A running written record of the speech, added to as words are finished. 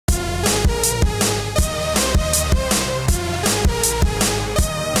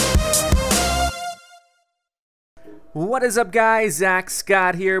What is up, guys? Zach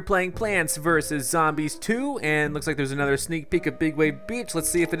Scott here playing Plants vs. Zombies 2, and looks like there's another sneak peek of Big Wave Beach. Let's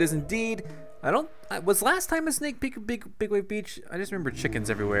see if it is indeed. Was last time a sneak peek of Big Wave Beach? I just remember chickens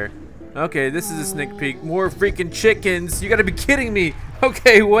everywhere. Okay, this is a sneak peek. More freaking chickens. You gotta be kidding me.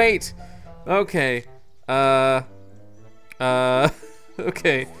 Okay, wait. Okay. Okay.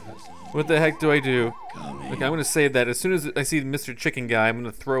 What the heck do I do? Okay, I'm gonna save that. As soon as I see Mr. Chicken Guy, I'm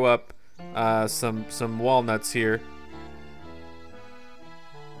gonna throw up some walnuts here.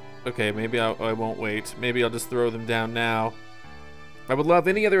 Okay, maybe I won't wait. Maybe I'll just throw them down now. I would love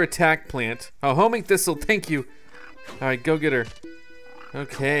any other attack plant. Oh, homing thistle, thank you. All right, go get her.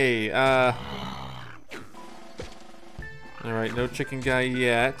 Okay, all right, no chicken guy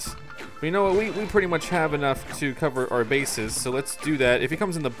yet. But you know what, we pretty much have enough to cover our bases, so let's do that. If he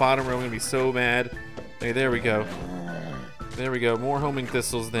comes in the bottom row, I'm gonna be so mad. Okay, there we go. There we go, more homing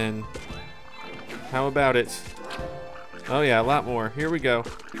thistles then. How about it? Oh yeah, a lot more. Here we go.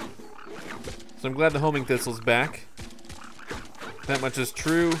 So I'm glad the homing thistle's back. That much is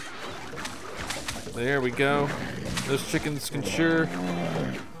true. There we go. Those chickens can sure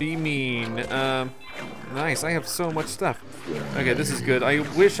be mean. Nice, I have so much stuff. Okay, this is good. I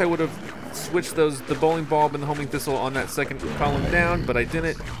wish I would have switched the bowling bulb and the homing thistle on that second column down, but I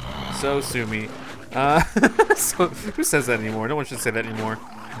didn't. So sue me. So who says that anymore? No one should say that anymore.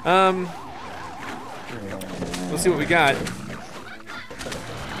 Let's see what we got.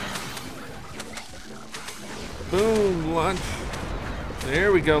 Boom, launch.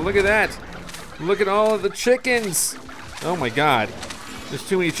 There we go, look at that. Look at all of the chickens. Oh my god. There's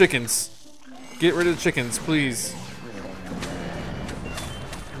too many chickens. Get rid of the chickens, please.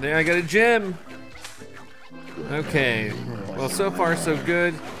 There, I got a gem. Okay, well, so far so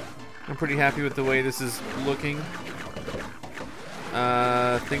good. I'm pretty happy with the way this is looking.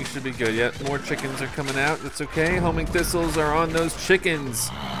 Things should be good. Yep, more chickens are coming out. That's okay. Homing thistles are on those chickens.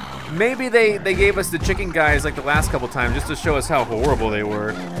 Maybe they gave us the chicken guys like the last couple times just to show us how horrible they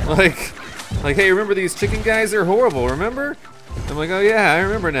were. Like, hey, remember these chicken guys? They're horrible, remember? I'm like, oh yeah, I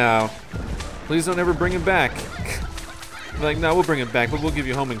remember now. Please don't ever bring him back. I'm like, no, we'll bring him back, but we'll give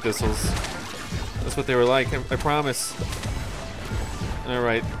you homing thistles. That's what they were like, I promise.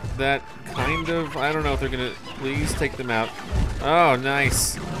 Alright, that kind of, I don't know if they're gonna, please take them out. Oh,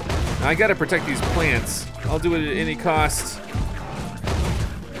 nice. I gotta protect these plants. I'll do it at any cost.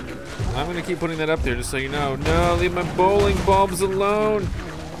 I'm gonna keep putting that up there just so you know. No, leave my bowling bulbs alone.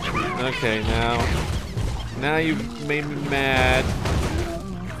 Okay, now you've made me mad.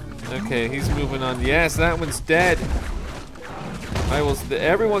 Okay, he's moving on. Yes, that one's dead.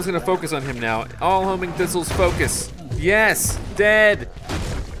 Everyone's gonna focus on him now. All homing thistles focus. Yes, dead.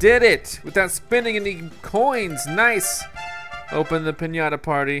 Did it without spending any coins. Nice. Open the piñata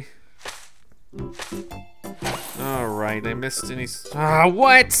party. All right, I missed any.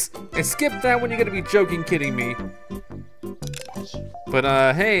 What? I skipped that one. You gotta be joking, kidding me. But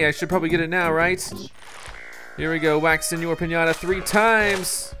hey, I should probably get it now, right? Here we go. Wax in your piñata 3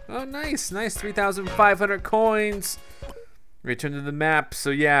 times. Oh, nice, nice. 3,500 coins. Return to the map.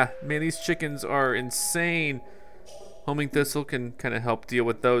 So yeah, man, these chickens are insane. Homing thistle can kind of help deal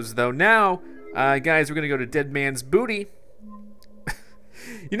with those, though. Now, guys, we're gonna go to Dead Man's Booty.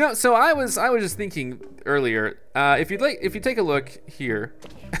 You know, so I was just thinking earlier. If you take a look here,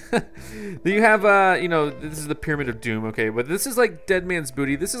 you have you know, this is the Pyramid of Doom, okay, but this is like Dead Man's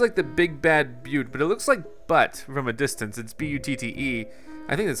Booty. This is like the Big Bad Butte, but it looks like butt from a distance. It's B-U-T-T-E.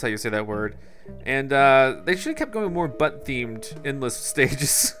 I think that's how you say that word. And they should have kept going more butt-themed endless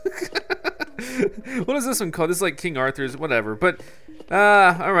stages. What is this one called? This is like King Arthur's, whatever. But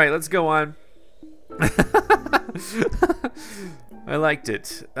all right, let's go on. I liked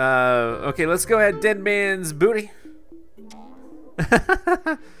it. Okay, let's go ahead. Dead Man's Booty.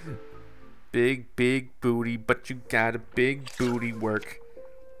 Big booty, but you got a big booty work.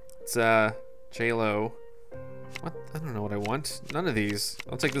 It's J-Lo. What? I don't know what I want. None of these.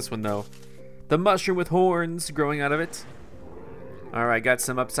 I'll take this one though. The mushroom with horns growing out of it. All right, got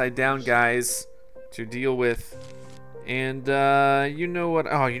some upside down guys to deal with. And you know what?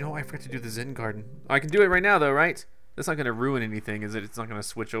 Oh, you know, I forgot to do the Zen Garden. Oh, I can do it right now though, right? That's not gonna ruin anything, is it? It's not gonna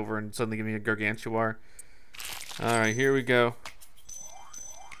switch over and suddenly give me a gargantuar. All right, here we go.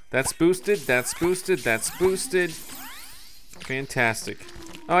 That's boosted, that's boosted, that's boosted. Fantastic.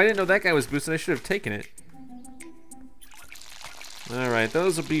 Oh, I didn't know that guy was boosted. I should have taken it. All right,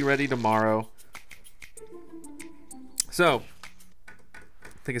 those will be ready tomorrow. So,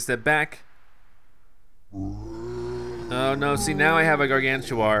 take a step back. Oh no, see, now I have a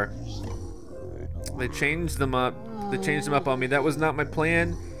gargantuar. They changed them up. They changed them up on me. That was not my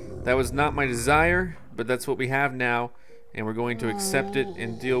plan. That was not my desire. but that's what we have now, and we're going to accept it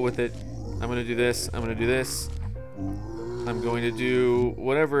and deal with it. I'm gonna do this. I'm gonna do this. I'm going to do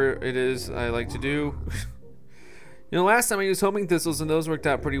whatever it is I like to do. You know, last time I used homing thistles and those worked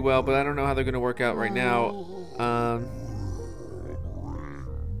out pretty well, but I don't know how they're gonna work out right now.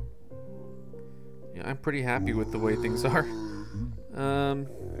 Yeah, I'm pretty happy with the way things are.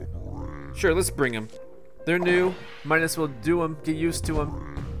 Sure, let's bring them. They're new. Might as well do them. Get used to them.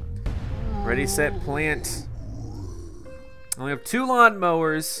 Ready, set, plant. I only have 2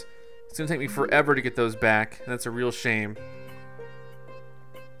 lawnmowers. It's gonna take me forever to get those back. That's a real shame.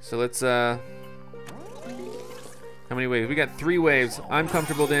 So let's how many waves? We got 3 waves. I'm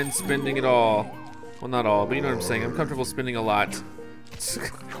comfortable then spending it all. Well, not all, but you know what I'm saying. I'm comfortable spending a lot.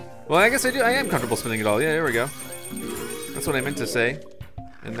 Well, I guess I do. I am comfortable spending it all. Yeah, there we go. That's what I meant to say.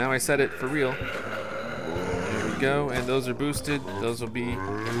 And now I said it for real. There we go. And those are boosted. Those will be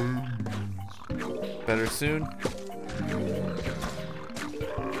better soon.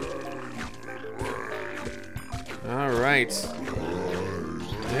 All right.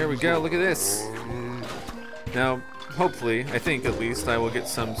 There we go. Look at this. Now, hopefully, I think at least, I will get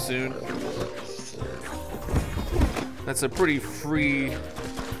some soon. That's a pretty free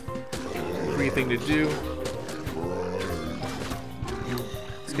thing to do.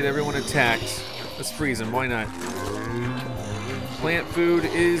 Let's get everyone attacked. Let's freeze them. Why not? Plant food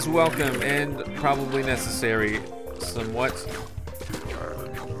is welcome and probably necessary, somewhat.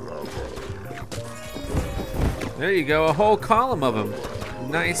 There you go. A whole column of them.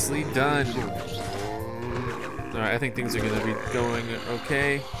 Nicely done. Alright, I think things are going to be going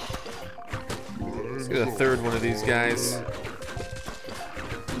okay. Let's get a 3rd one of these guys.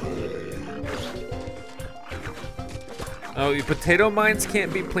 Oh, the potato mines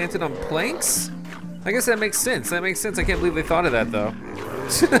can't be planted on planks? I guess that makes sense. That makes sense. I can't believe they thought of that, though.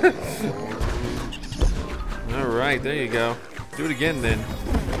 Alright, there you go. Do it again, then.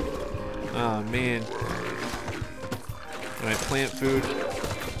 Oh, man. Alright, plant food.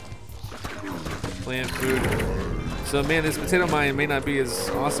 Plant food. So, man, this potato mine may not be as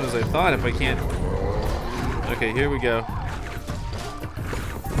awesome as I thought if I can't. Okay, here we go.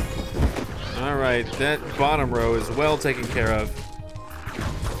 Alright, that bottom row is well taken care of.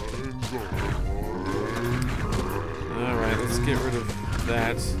 Alright, let's get rid of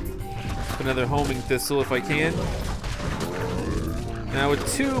that. Another homing thistle if I can. Now with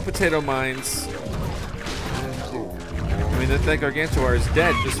 2 potato mines, I mean that Gargantuar is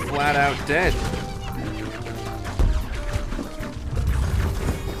dead, just flat out dead.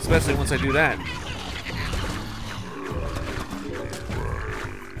 Especially once I do that.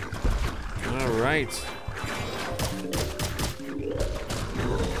 Alright.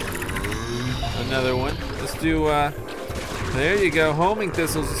 Another one. Let's do, there you go. Homing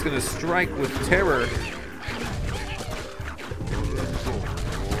Thistle's just gonna strike with terror.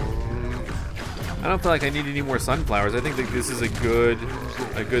 I don't feel like I need any more sunflowers. I think that this is a good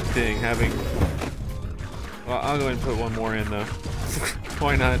thing having. Well, I'll go ahead and put one more in though.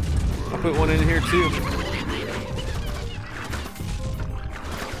 Why not? I'll put one in here too.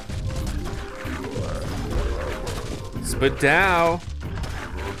 Spadow.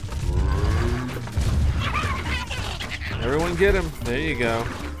 Everyone get him. There you go.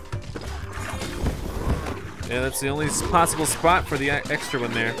 Yeah, that's the only possible spot for the extra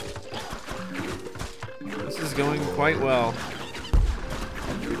one there. This is going quite well.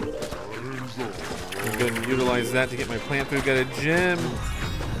 I'm going to utilize that to get my plant food. Got a gem.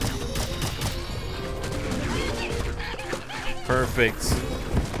 Perfect.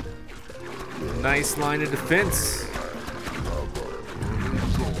 Nice line of defense.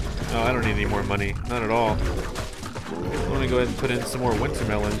 Oh, I don't need any more money. Not at all. I'm going to go ahead and put in some more winter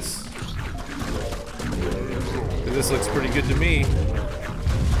melons. This looks pretty good to me.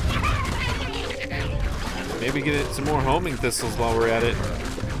 Maybe get some more homing thistles while we're at it.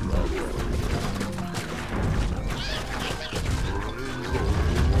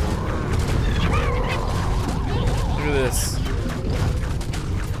 Look at this.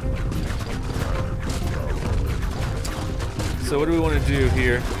 So what do we want to do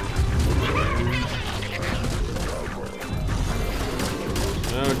here?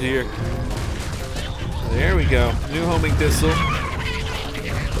 Oh dear. There we go. New homing thistle.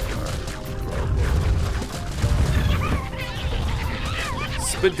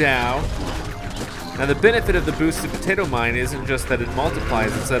 Spadow. Now the benefit of the boosted potato mine isn't just that it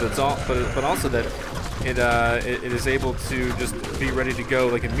multiplies, it's that it's all, but also that it is able to just be ready to go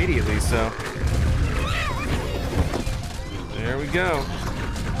like immediately. So there we go.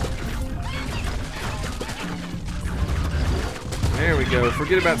 There we go.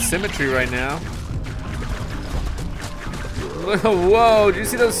 Forget about symmetry right now. Whoa, did you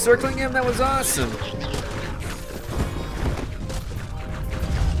see those circling him? That was awesome.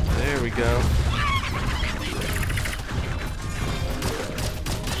 There we go.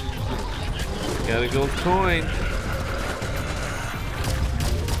 Got a gold coin.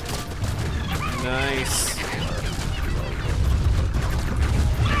 Nice.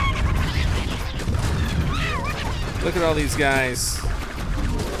 Look at all these guys.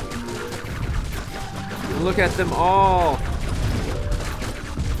 Look at them all.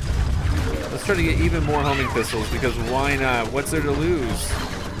 Let's try to get even more homing pistols because why not? What's there to lose?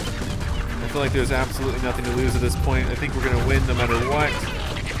 I feel like there's absolutely nothing to lose at this point. I think we're gonna win no matter what.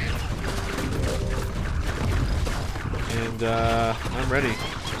 And I'm ready.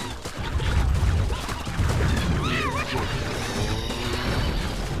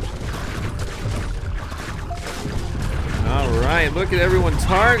 Alright, look at everyone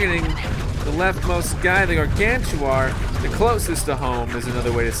targeting the leftmost guy, the Gargantuar. The closest to home is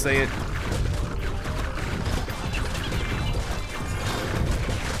another way to say it.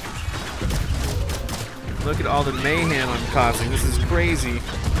 Look at all the mayhem I'm causing. This is crazy.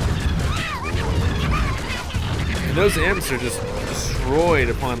 And those imps are just destroyed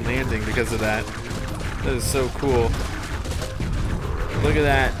upon landing because of that. That is so cool. Look at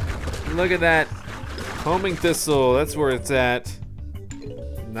that. Look at that. Homing thistle. That's where it's at.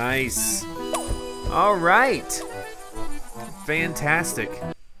 Nice. All right. Fantastic.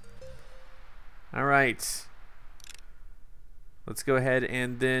 All right. Let's go ahead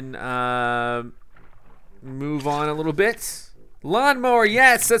and then move on a little bit. Lawnmower.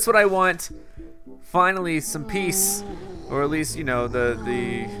 Yes, that's what I want. Finally, some peace, or at least, you know,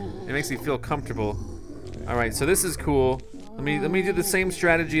 it makes me feel comfortable. All right, so this is cool. Let me do the same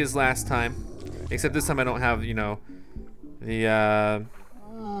strategy as last time, except this time I don't have, you know, the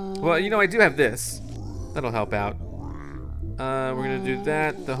well, you know, I do have this. That'll help out. We're gonna do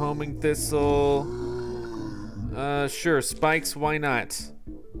that. The homing thistle. Sure, spikes. Why not?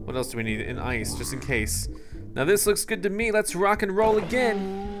 What else do we need? An ice, just in case. Now this looks good to me. Let's rock and roll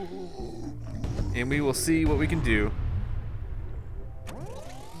again. And we will see what we can do.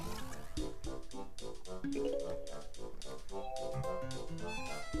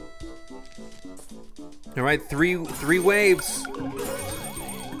 All right, three waves.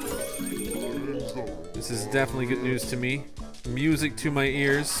 This is definitely good news to me. Music to my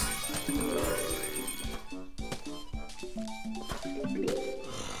ears.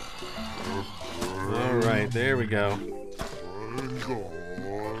 All right, there we go.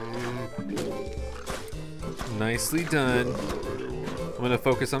 Nicely done. I'm gonna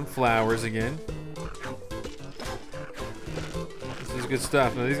focus on flowers again. This is good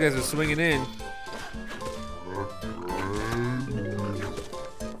stuff. Now these guys are swinging in.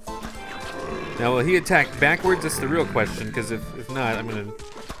 Now will he attack backwards? That's the real question. Because if not, I'm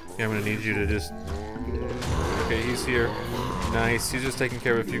gonna need you to just. Okay, he's here. Nice. He's just taking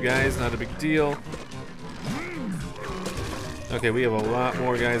care of a few guys. Not a big deal. Okay, we have a lot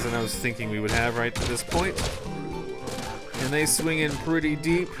more guys than I was thinking we would have right to this point. And they swing in pretty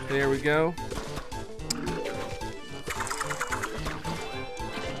deep. There we go.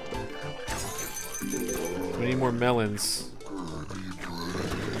 We need more melons.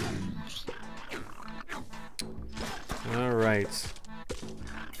 All right.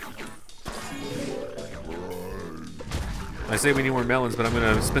 I say we need more melons, but I'm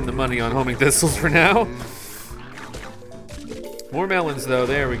gonna spend the money on homing thistles for now. More melons though,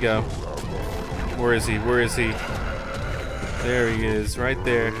 there we go. Where is he? Where is he? There he is, right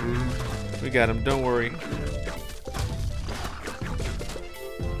there. We got him, don't worry.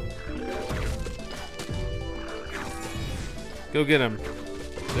 Go get him.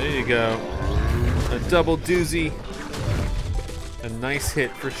 There you go. A double doozy. A nice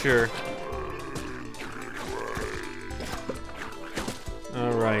hit for sure.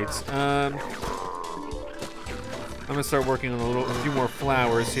 All right. I'm gonna start working on a few more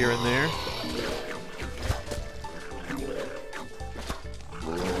flowers here and there.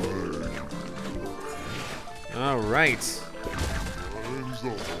 All right.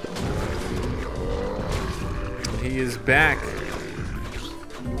 He is back.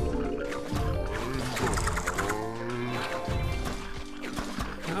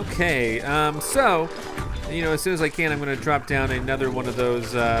 Okay, so, you know, as soon as I can, I'm gonna drop down another one of those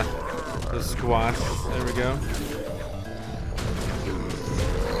squash. There we go.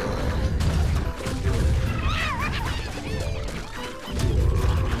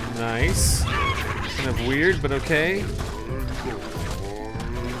 Nice. Kind of weird, but okay.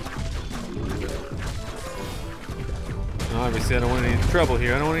 Obviously, I don't want any trouble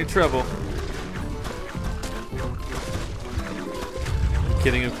here. I don't want any trouble.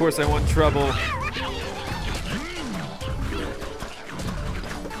 kidding. Of course I want trouble.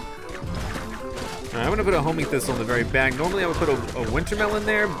 Alright, I'm gonna put a homing thistle in the very back. Normally I would put a winter melon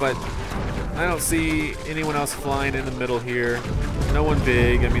there, but I don't see anyone else flying in the middle here. No one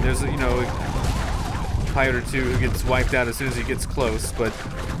big. I mean, there's, you know, a pirate or two who gets wiped out as soon as he gets close, but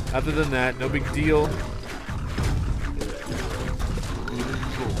other than that, no big deal.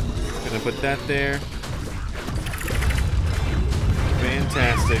 Gonna put that there.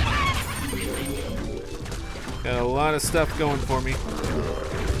 Fantastic. Got a lot of stuff going for me.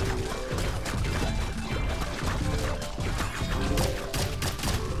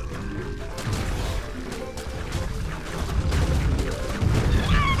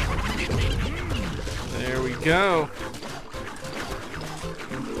 There we go.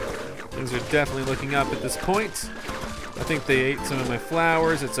 Things are definitely looking up at this point. I think they ate some of my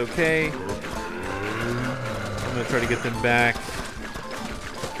flowers. It's okay. I'm gonna try to get them back.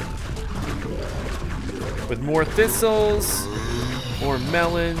 With more thistles, more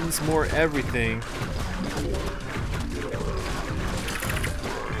melons, more everything.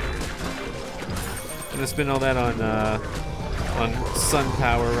 I'm gonna spend all that on sun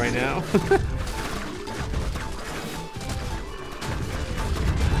power right now.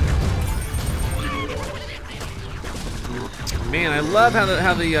 Man, I love how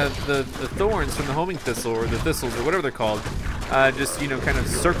the thorns from the homing thistle, or the thistles, or whatever they're called, just, you know, kind of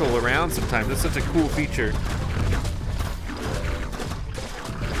circle around sometimes. That's such a cool feature.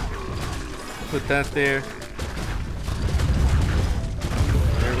 Put that there.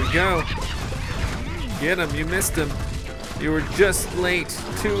 There we go. Get him, you missed him. You were just late,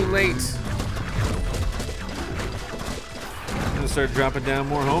 too late. I'm gonna start dropping down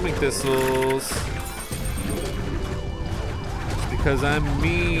more homing thistles. Because I'm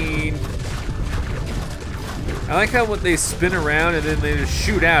mean. I like how they spin around and then they just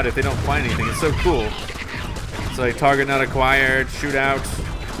shoot out if they don't find anything. It's so cool. It's like target not acquired, shoot out.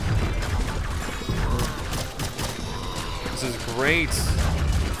 This is great.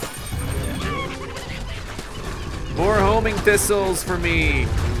 More homing thistles for me.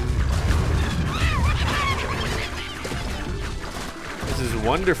 This is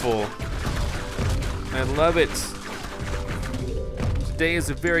wonderful. I love it. Today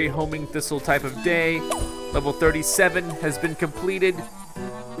is a very homing thistle type of day. Level 37 has been completed.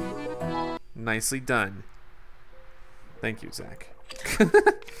 Nicely done. Thank you, Zach.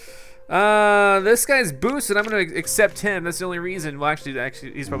 This guy's boosted. I'm gonna accept him. That's the only reason. Well, actually,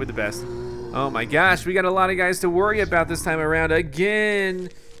 he's probably the best. Oh my gosh, we got a lot of guys to worry about this time around again.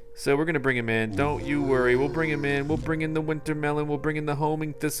 So we're gonna bring him in. Don't you worry. We'll bring him in. We'll bring in the winter melon. We'll bring in the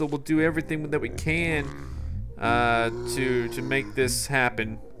homing thistle. We'll do everything that we can to make this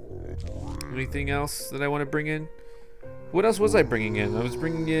happen. Anything else that I want to bring in? What else was I bringing in? I was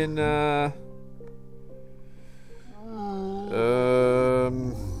bringing in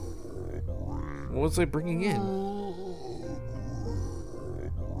what was I bringing in?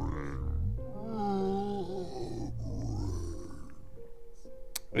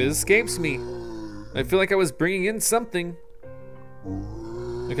 It escapes me. I feel like I was bringing in something.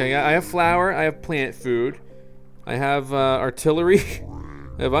 Okay, I have flour. I have plant food. I have artillery.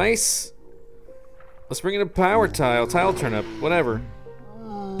 I have ice. Let's bring in a power tile turnip, whatever.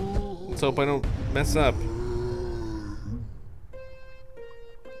 Let's hope I don't mess up.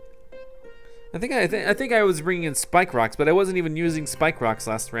 I think I was bringing in spike rocks, but I wasn't even using spike rocks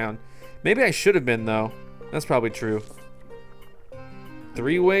last round. Maybe I should have been though. That's probably true.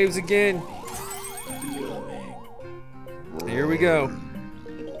 3 waves again. Here we go.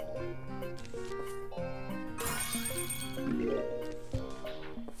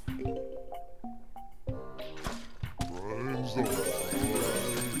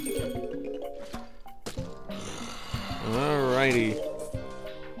 Alrighty.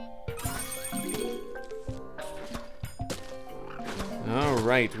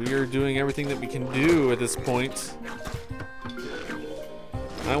 Alright, we are doing everything that we can do at this point.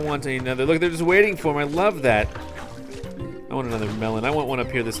 I want another. Look, they're just waiting for him. I love that. I want another melon. I want one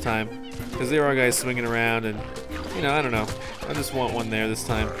up here this time. Because there are guys swinging around and, you know, I don't know. I just want one there this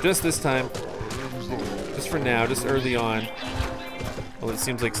time. Just this time. Just for now, just early on. Well, it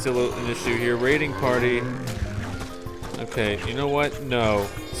seems like still an issue here. Raiding party. Okay, you know what? No.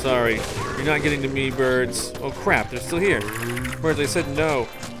 Sorry. You're not getting to me, birds. Oh, crap. They're still here. Birds, I said no.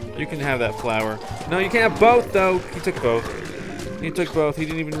 You can have that flower. No, you can't have both, though. He took both. He took both. He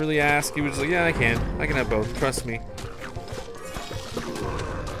didn't even really ask. He was like, yeah, I can. I can have both. Trust me.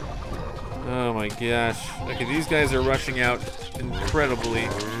 Oh, my gosh. Okay, these guys are rushing out incredibly.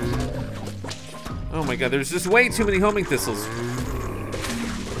 Oh, my God. There's just way too many homing thistles.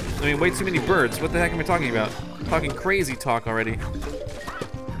 I mean, way too many birds. What the heck am I talking about? Talking crazy talk already.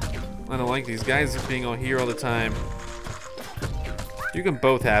 I don't like these guys being all here all the time. You can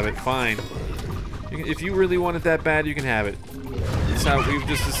both have it, fine. If you really want it that bad, you can have it. That's how we've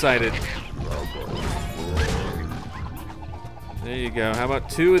just decided. There you go. How about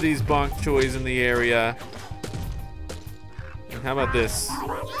 2 of these Bonk Choys in the area? And how about this?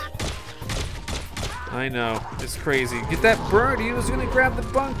 I know, it's crazy. Get that bird, he was gonna grab the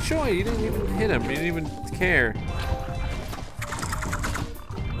Bonk Choy. You didn't even hit him, you didn't even care.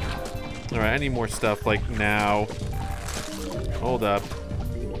 Alright, I need more stuff like now. Hold up.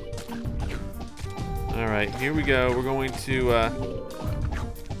 Alright, here we go. We're going to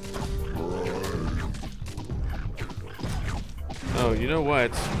oh, you know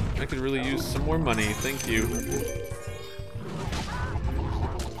what? I could really use some more money, thank you.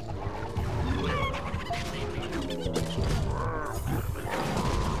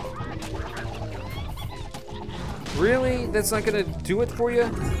 Really? That's not gonna do it for you?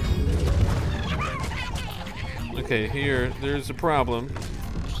 Okay, here, there's a problem.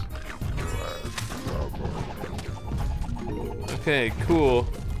 Okay, cool.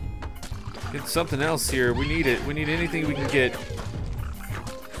 Get something else here. We need it. We need anything we can get.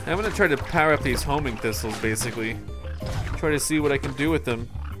 I'm gonna try to power up these homing thistles, basically. Try to see what I can do with them.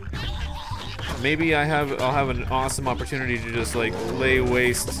 Maybe I'll have an awesome opportunity to just like lay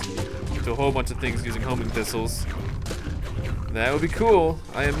waste to a whole bunch of things using homing thistles. That would be cool.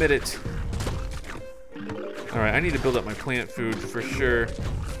 I admit it. Alright, I need to build up my plant food for sure.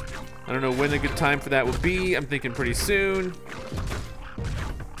 I don't know when a good time for that will be. I'm thinking pretty soon.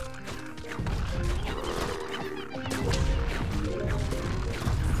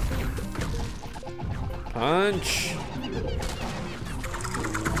 Punch.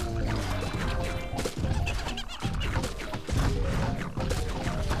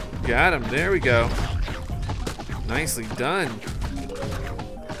 Got him. There we go. Nicely done.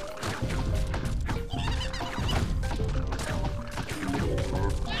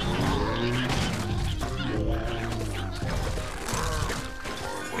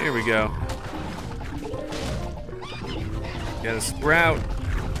 Here we go. Got a sprout.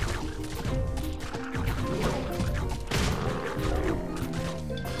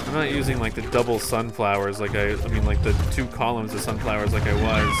 I'm not using like the double sunflowers like I mean like the 2 columns of sunflowers like I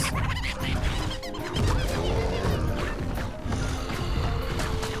was.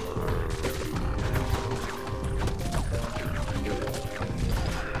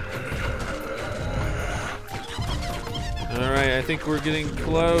 Alright, I think we're getting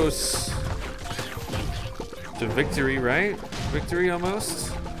close to victory, right? Victory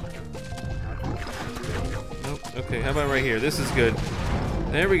almost? Nope. Okay, how about right here? This is good.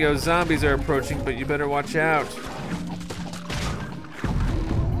 There we go, zombies are approaching, but you better watch out.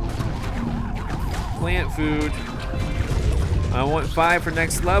 Plant food. I want 5 for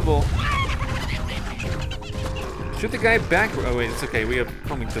next level. Shoot the guy back. Oh wait, it's okay, we have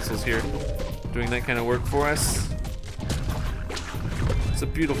homing thistles here doing that kind of work for us. It's a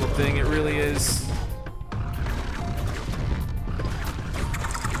beautiful thing, it really is.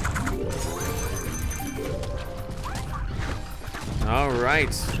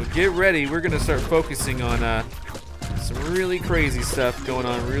 Alright, so get ready. We're gonna start focusing on some really crazy stuff going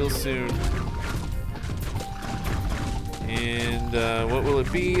on real soon. And what will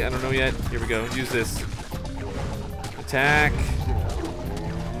it be? I don't know yet. Here we go, use this. Attack.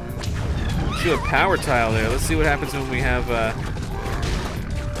 Let's do a power tile there. Let's see what happens when we have,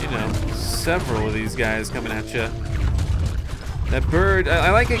 you know, several of these guys coming at you. That bird,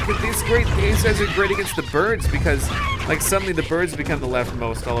 I like it. These guys are great against the birds because, like, suddenly the birds become the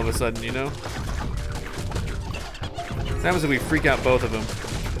leftmost all of a sudden, you know? What happens if we freak out both of them?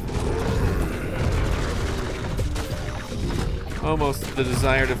 Almost the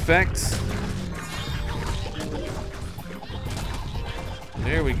desired effect.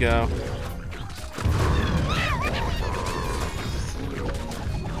 There we go.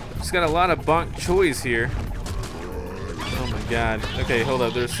 Just got a lot of Bonk Choys here. Oh my god. Okay, hold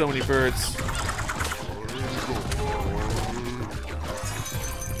up. There's so many birds.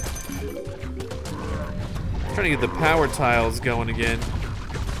 Trying to get the power tiles going again.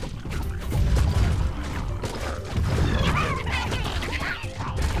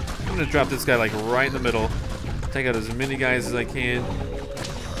 I'm gonna drop this guy like right in the middle. Take out as many guys as I can.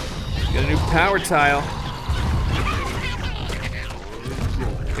 Got a new power tile.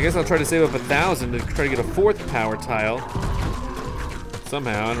 I guess I'll try to save up 1,000 to try to get a 4th power tile.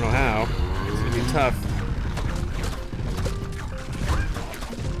 Somehow, I don't know how. It's gonna be tough.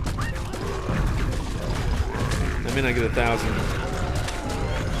 I may not get 1,000.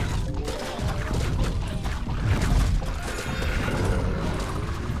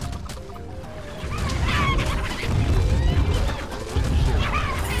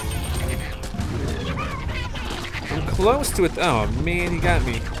 close to it. Oh man, he got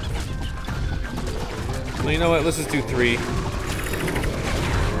me. Well, you know what? Let's just do 3.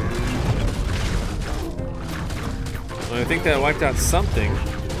 Well, I think that wiped out something.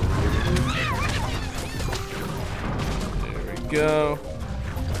 There we go.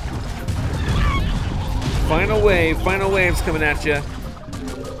 Final wave's coming at you.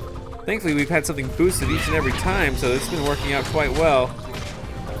 Thankfully, we've had something boosted each and every time, so it's been working out quite well.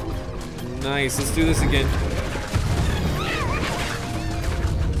 Nice, let's do this again.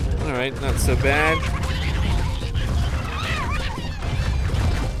 Alright, not so bad.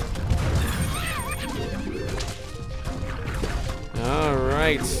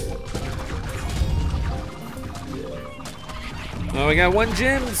 Alright. Oh, we got 1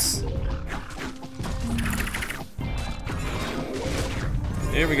 gems.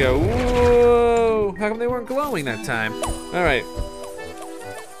 There we go. Whoa! How come they weren't glowing that time? Alright.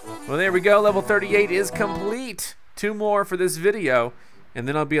 Well, there we go. Level 38 is complete. 2 more for this video. And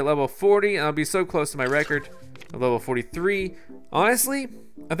then I'll be at level 40, and I'll be so close to my record of level 43. Honestly,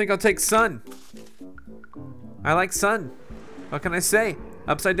 I think I'll take Sun. I like Sun. What can I say?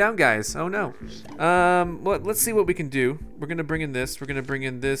 Upside down, guys. Oh, no. Well, let's see what we can do. We're going to bring in this. We're going to bring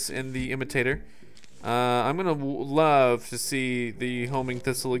in this and the imitator. I'm gonna love to see the homing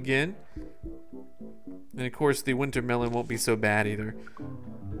thistle again, and of course the winter melon won't be so bad either.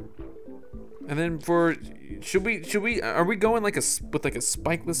 And then for are we going like with like a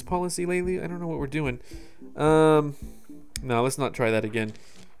spikeless policy lately? I don't know what we're doing. No, let's not try that again.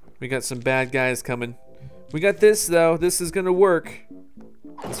 We got some bad guys coming. We got this though. This is gonna work.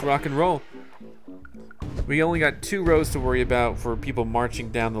 Let's rock and roll. We only got 2 rows to worry about for people marching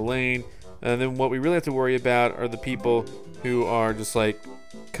down the lane. And then what we really have to worry about are the people who are just like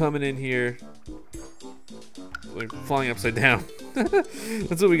coming in here, like flying upside down.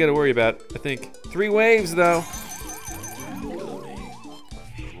 That's what we got to worry about, I think. 3 waves though.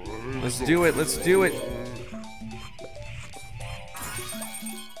 Let's do it, let's do it.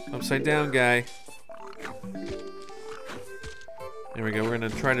 Upside down guy. There we go, we're gonna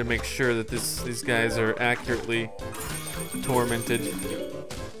try to make sure that these guys are accurately tormented.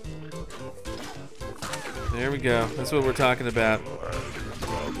 There we go. That's what we're talking about.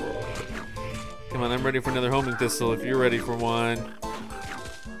 Come on, I'm ready for another homing thistle if you're ready for one.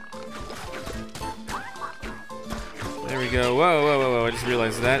 There we go. Whoa, whoa, whoa, whoa. I just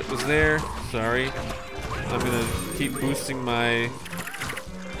realized that was there. Sorry. I'm gonna keep boosting my...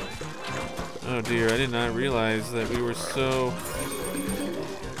 Oh dear, I did not realize that we were so...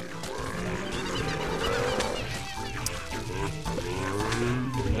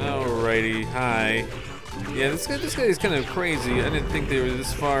 Alrighty, hi. Yeah, this guy is kind of crazy. I didn't think they were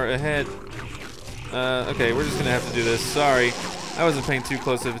this far ahead. Okay, we're just gonna have to do this. Sorry, I wasn't paying too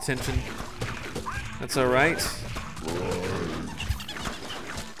close of attention. That's alright.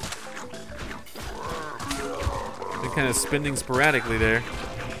 They're kind of spinning sporadically there.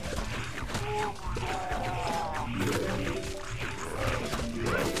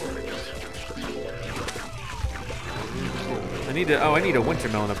 I need a winter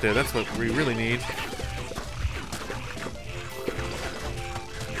melon up there. That's what we really need.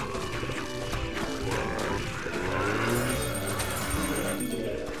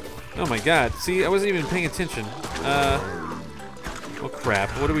 Oh my god. See, I wasn't even paying attention. Well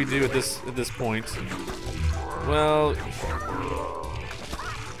crap. What do we do at this point? Well,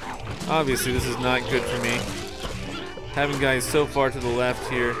 obviously this is not good for me. Having guys so far to the left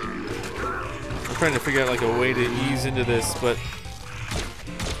here. I'm trying to figure out like a way to ease into this, but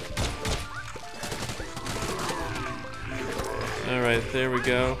alright, there we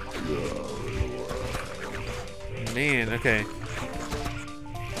go. Man, okay.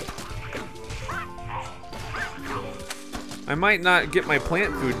 I might not get my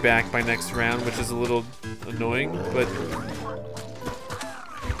plant food back by next round, which is a little annoying, but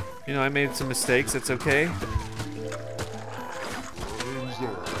you know, I made some mistakes, it's okay.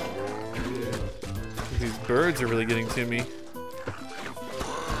 These birds are really getting to me.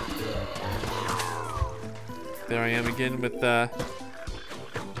 There I am again with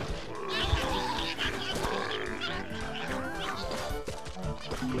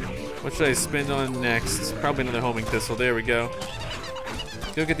what should I spend on next? Probably another homing thistle. There we go.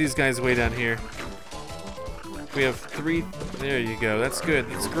 Go get these guys way down here. We have 3. There you go. That's good.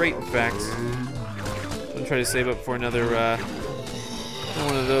 That's great, in fact. I'm gonna try to save up for another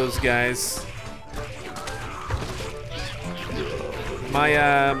one of those guys.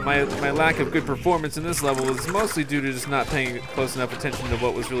 My lack of good performance in this level is mostly due to just not paying close enough attention to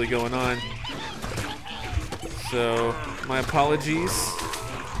what was really going on. So, my apologies.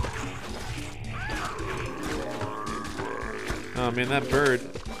 Oh man, that bird.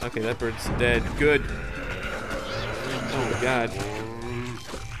 Okay, that bird's dead. Good. Oh my god.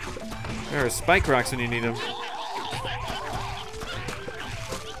 There are spike rocks when you need them.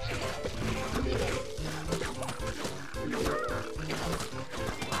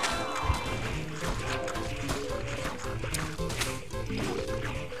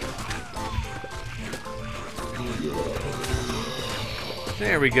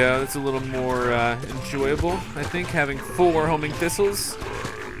 There we go. That's a little more enjoyable, I think, having 4 homing thistles.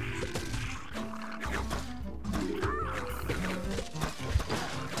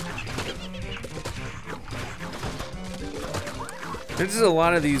 There's just a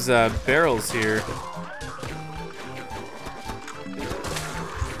lot of these barrels here.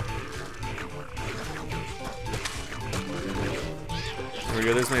 There we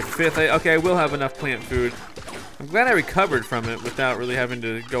go. There's my 5th. Okay, I will have enough plant food. I'm glad I recovered from it without really having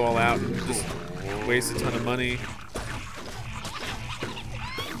to go all out and just waste a ton of money.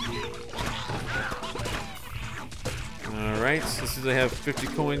 Alright, so as soon as I have 50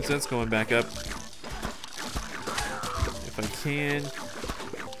 coins, that's going back up. If I can.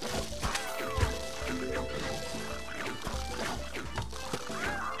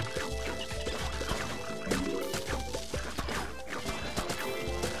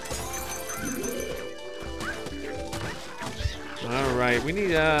 Alright, we need,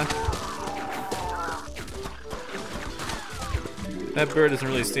 that bird doesn't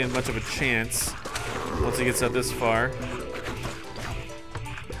really stand much of a chance once he gets out this far.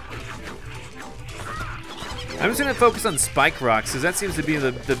 I'm just gonna focus on spike rocks, because that seems to be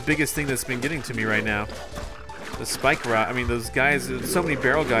the biggest thing that's been getting to me right now. The spike rock, I mean those guys, there's so many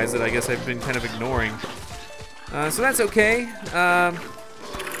barrel guys that I guess I've been kind of ignoring. So that's okay.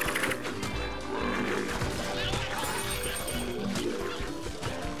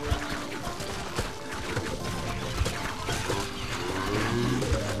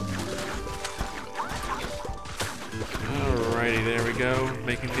 There we go,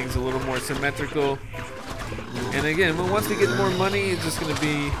 making things a little more symmetrical. And again, once we get more money, it's just going to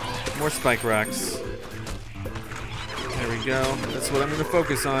be more spike rocks. There we go. That's what I'm going to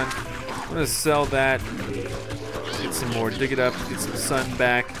focus on. I'm going to sell that. Get some more, dig it up, get some sun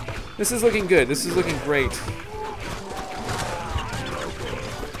back. This is looking good. This is looking great.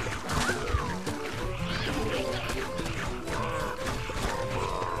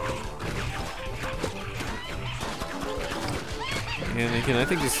 And again, I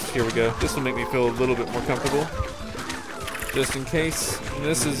think this, here we go. This will make me feel a little bit more comfortable. Just in case. And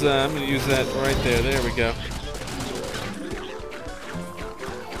this is, I'm gonna use that right there. There we go.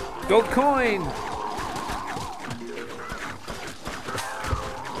 Gold coin!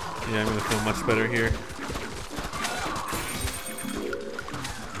 Yeah, I'm gonna feel much better here.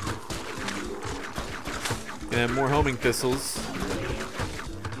 Gonna have more homing thistles.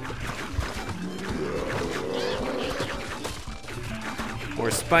 More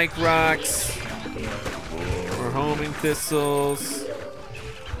spike rocks, more homing thistles,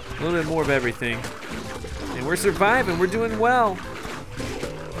 a little bit more of everything. And we're surviving, we're doing well.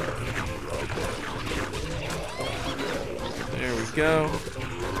 There we go.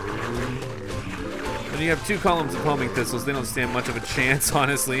 When you have 2 columns of homing thistles, they don't stand much of a chance,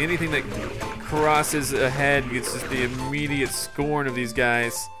 honestly. Anything that crosses ahead gets just the immediate scorn of these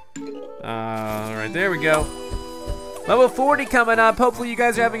guys. Alright, there we go. Level 40 coming up. Hopefully you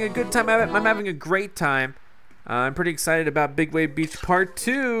guys are having a good time. I'm having a great time. I'm pretty excited about Big Wave Beach Part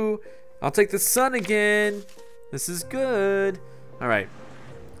 2. I'll take the sun again. This is good. Alright.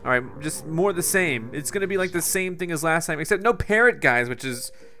 Alright, just more of the same. It's going to be like the same thing as last time, except no parrot guys, which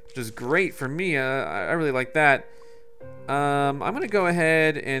is great for me. I really like that. I'm going to go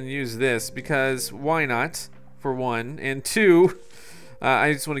ahead and use this because why not, for 1. And 2,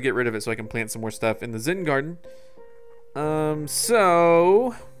 I just want to get rid of it so I can plant some more stuff in the Zen Garden.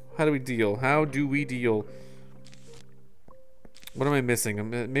 So how do we deal? How do we deal? What am I missing?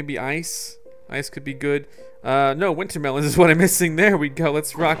 Maybe ice? Ice could be good. No, winter melons is what I'm missing. There we go.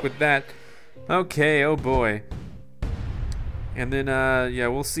 Let's rock with that. Okay, oh boy. And then, yeah,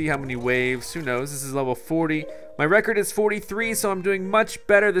 we'll see how many waves. Who knows? This is level 40. My record is 43, so I'm doing much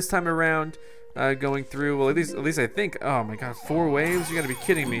better this time around. Going through, well, at least I think. Oh my god, 4 waves? You gotta be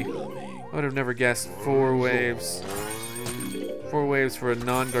kidding me. I would have never guessed 4 waves. 4 waves for a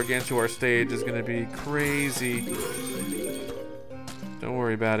non-Gargantuar stage is gonna be crazy. Don't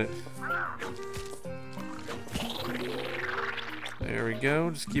worry about it. There we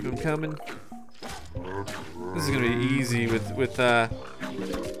go. Just keep them coming. This is gonna be easy with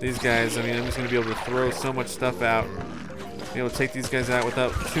these guys. I mean, I'm just gonna be able to throw so much stuff out. Be able to take these guys out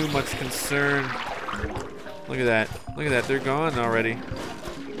without too much concern. Look at that. Look at that. They're gone already.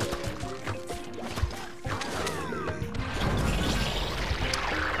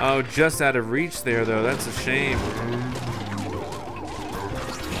 Oh, just out of reach there, though. That's a shame.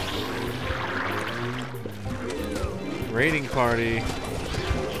 Raiding party.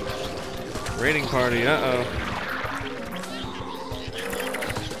 Raiding party. Uh-oh.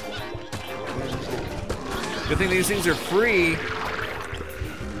 Good thing these things are free.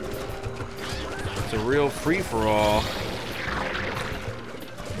 It's a real free-for-all.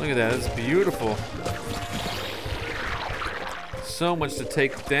 Look at that. That's beautiful. So much to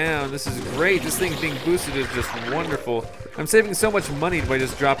take down. This is great. This thing being boosted is just wonderful. I'm saving so much money by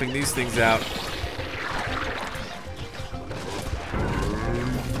just dropping these things out.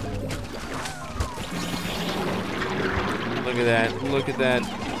 Look at that. Look at that.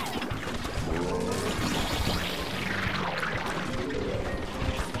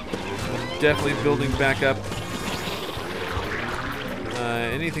 Definitely building back up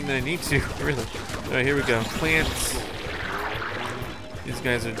anything that I need to, really. All right, here we go. Plants. These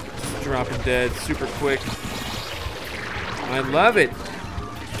guys are just dropping dead super quick. I love it.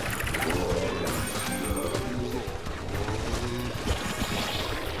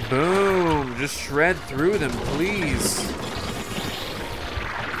 Boom. Just shred through them, please.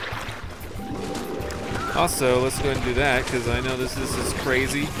 Also, let's go ahead and do that because I know this is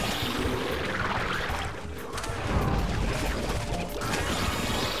crazy.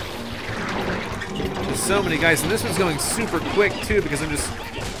 There's so many guys, and this one's going super quick too because I'm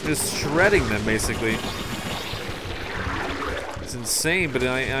just shredding them basically. It's insane, but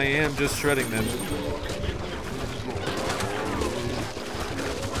I am just shredding them.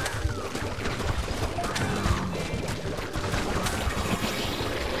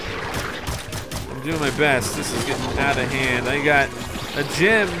 I'm doing my best. This is getting out of hand. I got a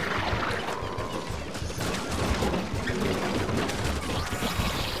gym.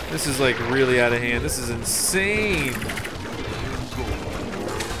 This is like really out of hand. This is insane.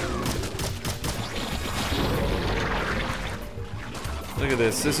 Look at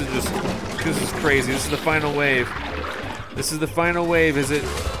this. This is crazy. This is the final wave. This is the final wave, is it?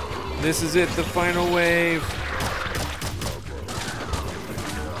 This is it, the final wave.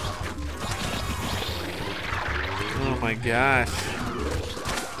 Oh my gosh.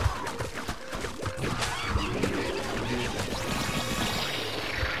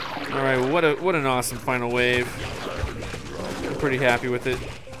 All right, what an awesome final wave. I'm pretty happy with it.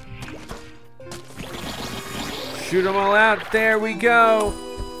 Shoot them all out. There we go.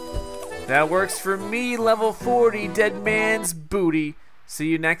 That works for me. Level 40, Dead Man's Booty. See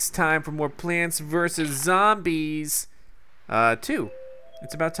you next time for more Plants vs. Zombies 2.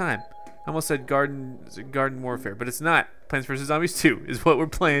 It's about time. I almost said Garden Warfare, but it's not. Plants vs. Zombies 2 is what we're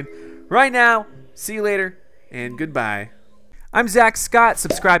playing right now. See you later, and goodbye. I'm Zack Scott.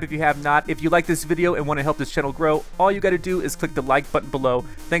 Subscribe if you have not. If you like this video and want to help this channel grow, all you got to do is click the like button below.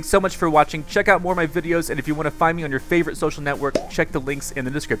 Thanks so much for watching. Check out more of my videos, and if you want to find me on your favorite social network, check the links in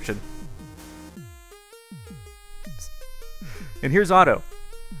the description. And here's Otto.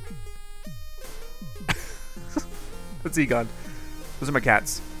 What's he gone? Those are my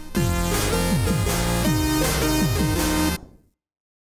cats.